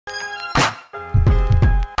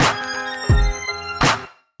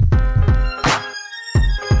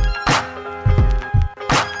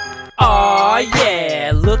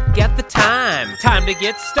Time to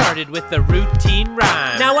get started with the routine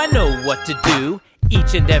rhyme. Now I know what to do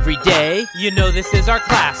each and every day. You know this is our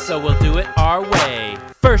class, so we'll do it our way.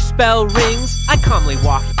 First bell rings, I calmly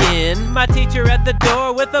walk in. My teacher at the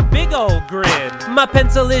door with a big old grin. My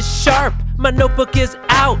pencil is sharp, my notebook is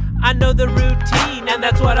out. I know the routine, and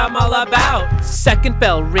that's what I'm all about. Second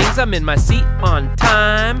bell rings, I'm in my seat on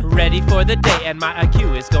time. Ready for the day, and my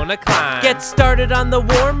IQ is gonna climb. Get started on the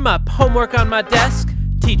warm-up, homework on my desk.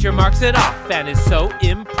 Teacher marks it off and is so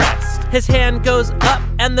impressed. His hand goes up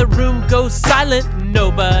and the room goes silent.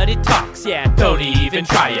 Nobody talks, yeah, don't even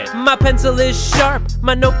try it. My pencil is sharp,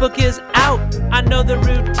 my notebook is out. I know the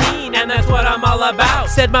routine and that's what I'm all about.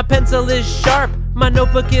 Said my pencil is sharp, my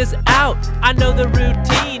notebook is out. I know the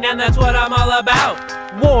routine and that's what I'm all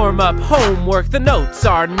about. Warm up, homework, the notes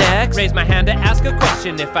are next. Raise my hand to ask a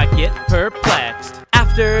question if I get perplexed.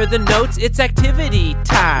 After the notes, it's activity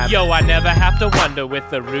time. Yo, I never have to wonder with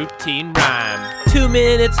the routine rhyme. 2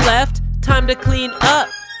 minutes left, time to clean up.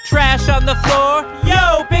 Trash on the floor,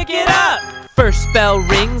 yo, pick it up. First bell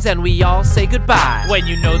rings and we all say goodbye. When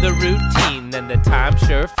you know the routine, then the time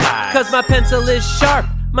sure flies. Cause my pencil is sharp,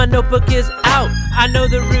 my notebook is out. I know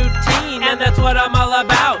the routine and that's what I'm all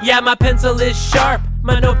about. Yeah, my pencil is sharp,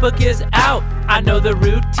 my notebook is out. I know the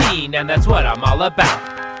routine and that's what I'm all about.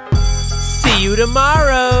 See you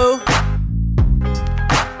tomorrow.